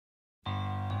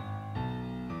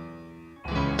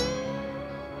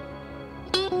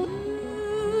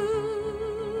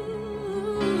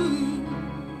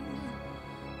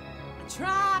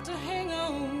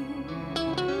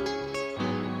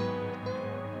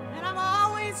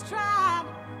always tried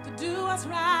to do what's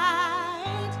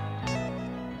right.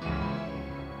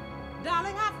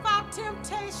 Darling, I fought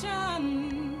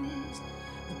temptations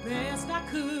the best I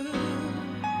could,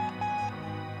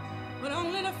 but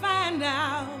only to find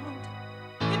out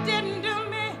it didn't do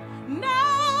me no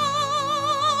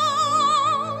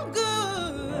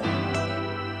good.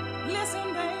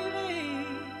 Listen, baby,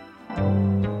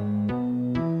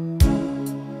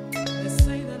 they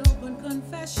say that open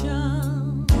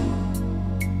confession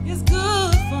is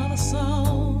good for the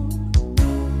soul.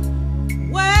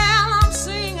 Well, I'm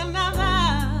seeing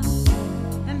another,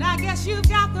 and I guess you've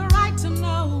got the right to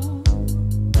know.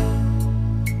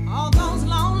 All those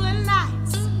lonely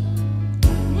nights,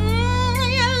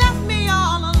 you left me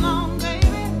all alone,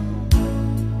 baby.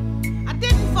 I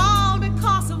didn't fall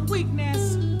because of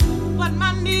weakness, but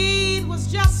my need was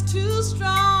just too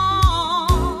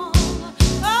strong.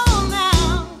 Oh,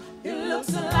 now it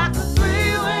looks like a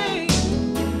three-way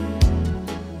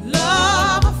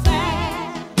love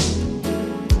affair.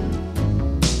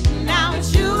 Now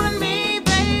it's you and me,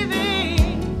 baby,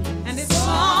 and it's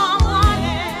someone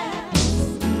else.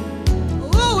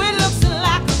 Ooh, it looks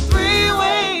like a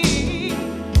three-way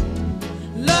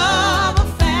love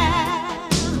affair,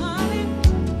 honey.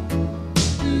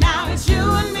 Now it's you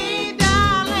and me,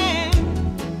 darling,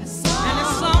 and it's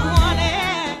someone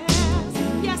else.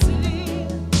 Yes, it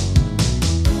is.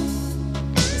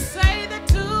 They say that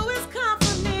two is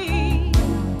company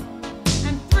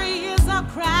and three is a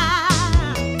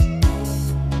crime.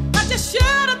 But you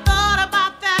should have thought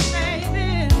about that,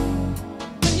 baby,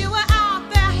 when you were out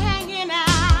there hanging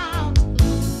out.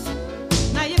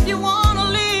 Now, if you want to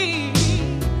leave,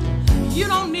 you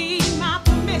don't need my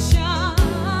permission.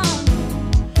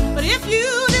 But if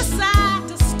you decide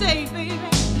to stay, baby,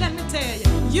 let me tell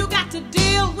you, you got to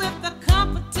deal with the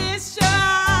competition.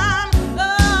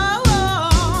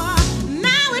 Oh,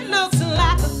 now it looks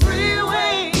like a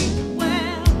three-way,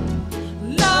 well,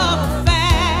 love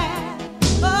affair.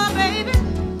 Oh, baby,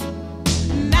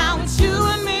 now it's you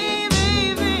and me,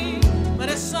 baby, but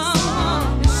it's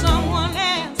someone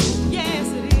else. Yes,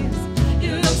 it is.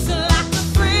 It looks like a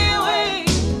three-way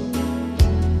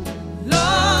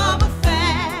love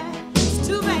affair. It's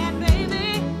too bad,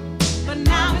 baby, but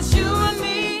now it's you and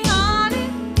me, honey,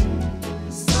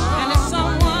 and it's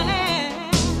someone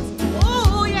else.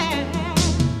 Oh, yeah.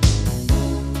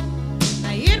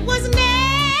 Now, it was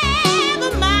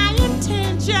never my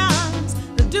intentions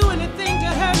to do anything to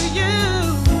hurt you.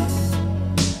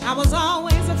 I was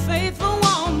always a faithful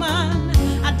woman.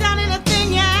 I done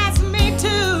anything you asked me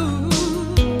to.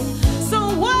 So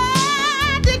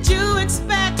what did you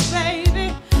expect,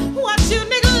 baby? What you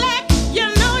neglect, you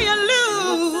know you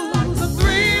lose. A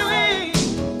three-way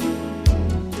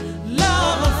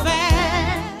love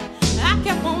affair. I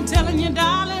kept on telling you,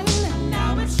 darling,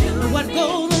 now it's you. What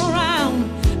goes around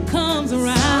comes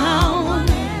around,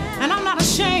 and I'm not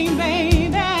ashamed,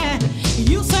 baby.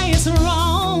 You say it's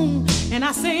wrong, and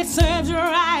I say it serves you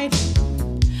right.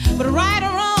 But right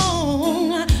or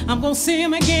wrong, I'm gonna see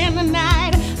him again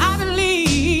tonight. I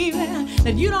believe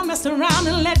that you don't mess around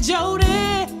and let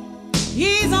Jody,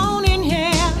 he's on in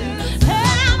here.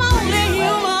 I'm only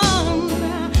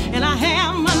human, and I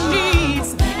have my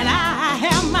needs, and I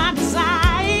have my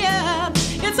desire.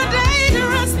 It's a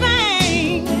dangerous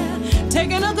thing,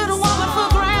 taking a good woman for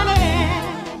granted.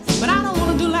 But I don't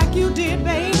wanna do like you did,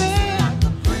 baby.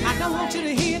 I don't want you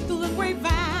to hear through the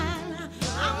grapevine.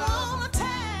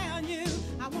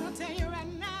 I wanna tell you right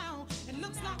now, it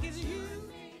looks like it's you.